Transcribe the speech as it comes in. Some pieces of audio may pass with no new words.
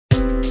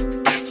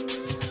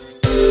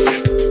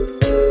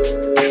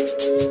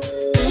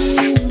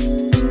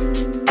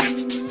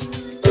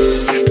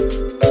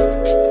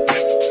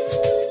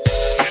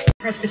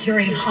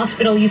Presbyterian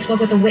Hospital. You spoke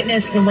with a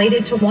witness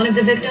related to one of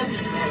the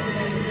victims.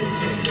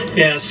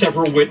 Yeah,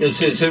 several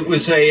witnesses. It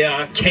was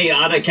a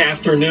chaotic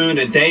afternoon,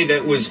 a day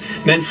that was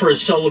meant for a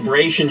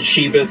celebration,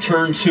 Sheba,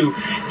 turned to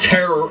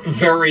terror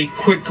very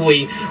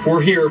quickly.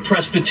 We're here at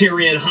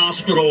Presbyterian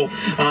Hospital.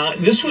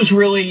 This was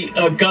really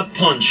a gut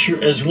punch,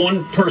 as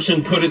one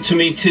person put it to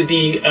me, to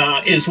the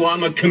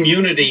Islamic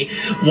community.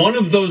 One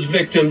of those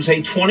victims,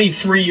 a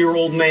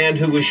 23-year-old man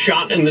who was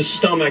shot in the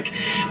stomach,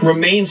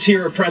 remains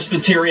here at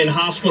Presbyterian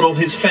Hospital.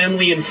 His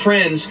family and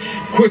friends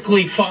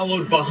quickly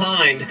followed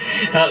behind.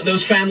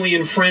 Those family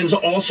and friends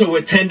also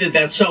attended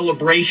that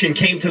celebration,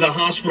 came to the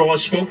hospital. I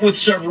spoke with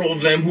several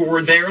of them who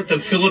were there at the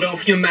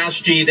Philadelphia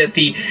Masjid at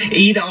the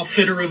Eid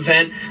al-Fitr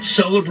event,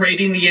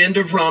 celebrating the end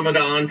of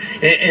Ramadan.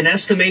 An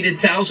estimated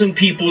 1,000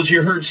 people, as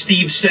you heard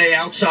Steve say,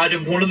 outside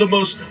of one of the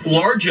most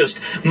largest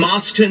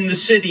mosques in the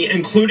city,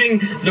 including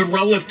the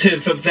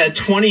relative of that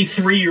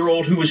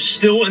 23-year-old who was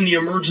still in the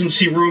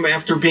emergency room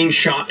after being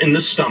shot in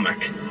the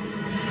stomach.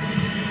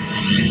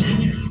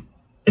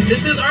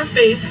 This is our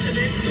faith.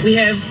 We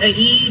have an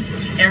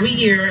Eid every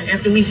year.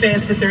 After we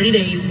fast for 30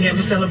 days, we have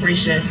a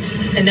celebration.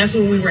 And that's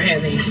what we were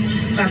having,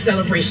 a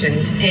celebration.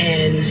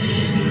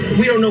 And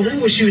we don't know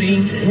who was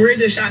shooting, where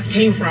the shots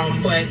came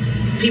from, but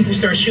people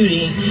start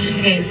shooting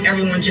and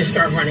everyone just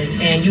start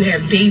running. And you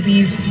have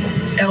babies,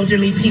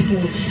 elderly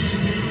people.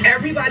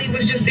 Everybody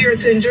was just there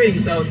to enjoy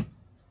themselves.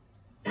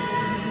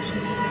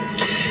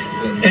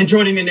 And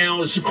joining me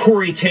now is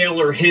Corey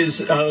Taylor. His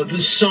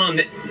son,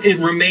 it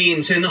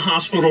remains in the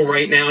hospital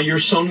right now. Your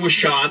son was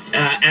shot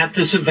at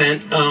this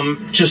event.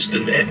 Just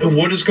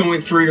what is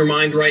going through your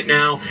mind right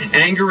now?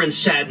 Anger and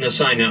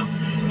sadness, I know.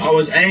 I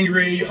was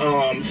angry,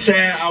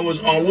 sad. I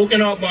was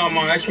woken up by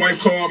my ex-wife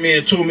called me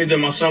and told me that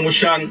my son was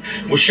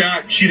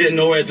shot. She didn't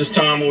know at this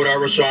time or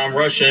whatever, so I'm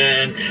rushing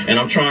and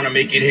I'm trying to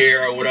make it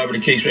here or whatever the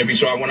case may be.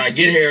 So when I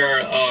get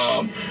here,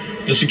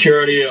 the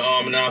security,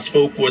 and I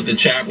spoke with the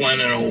chaplain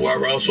and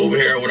whoever else over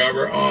here or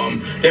whatever.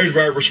 They was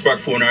very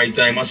respectful and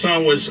everything. My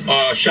son was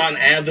shot in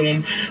the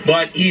abdomen,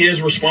 but he is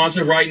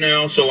responsive right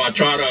now, so I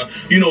try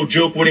to,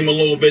 joke with him a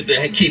little bit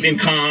to keep him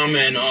calm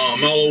and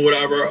mellow,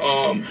 whatever.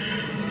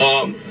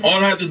 All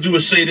I have to do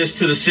is say this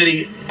to the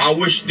city. I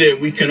wish that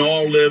we can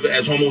all live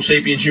as Homo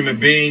sapiens human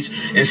beings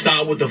and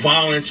stop with the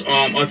violence,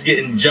 us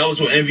getting jealous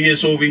or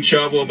envious over each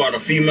other about a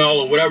female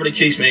or whatever the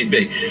case may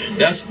be.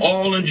 Let's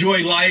all enjoy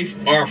life,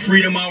 our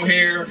freedom out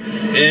here,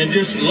 and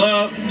just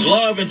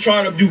love and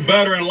try to do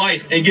better in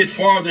life and get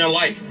farther in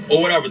life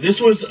or whatever. This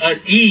was an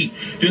Eid.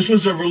 This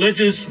was a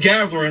religious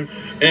gathering,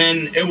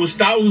 and it was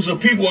thousands of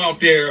people out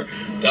there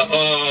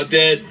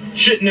that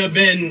shouldn't have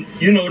been,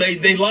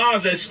 they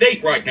lives at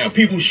stake right now.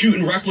 People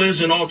shooting reckless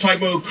and all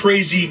type of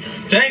crazy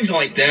things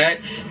like that.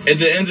 At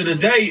the end of the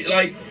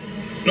day,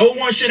 no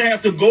one should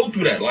have to go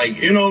through that.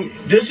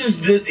 This is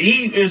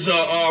Eid is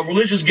a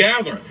religious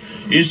gathering.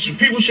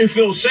 People should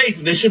feel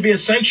safe. There should be a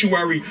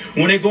sanctuary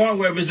when they go out,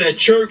 whether it's at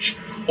church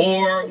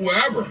or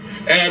wherever,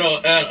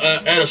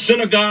 at a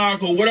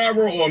synagogue or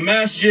whatever, or a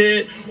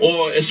masjid,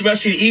 or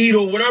especially Eid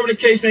or whatever the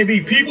case may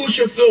be. People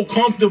should feel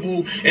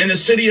comfortable in the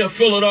city of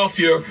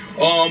Philadelphia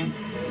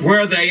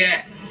where they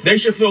at. They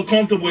should feel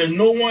comfortable, and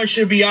no one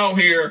should be out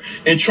here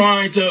and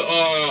trying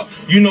to,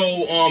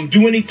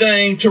 do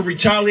anything to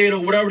retaliate or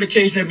whatever the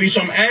case may be. So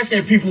I'm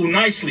asking people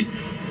nicely,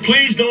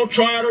 please don't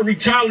try to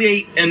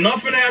retaliate, and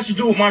nothing has to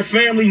do with my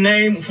family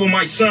name for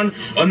my son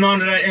or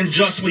none of that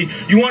unjustly.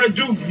 You want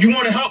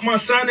to help my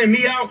son and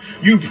me out?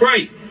 You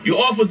pray. You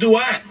offer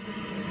dua.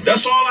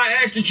 That's all I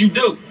ask that you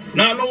do.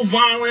 Not no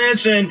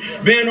violence and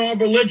being all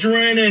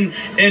belligerent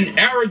and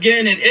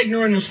arrogant and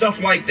ignorant and stuff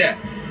like that.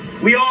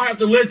 We all have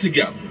to live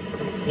together.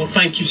 Well,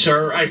 thank you,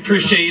 sir. I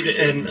appreciate it,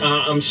 and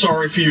I'm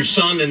sorry for your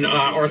son, and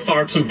our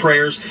thoughts and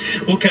prayers.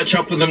 We'll catch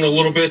up with him in a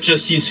little bit.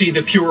 Just you see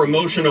the pure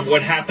emotion of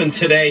what happened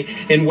today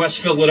in West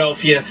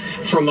Philadelphia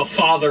from a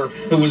father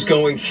who was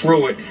going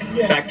through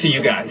it. Back to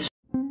you guys.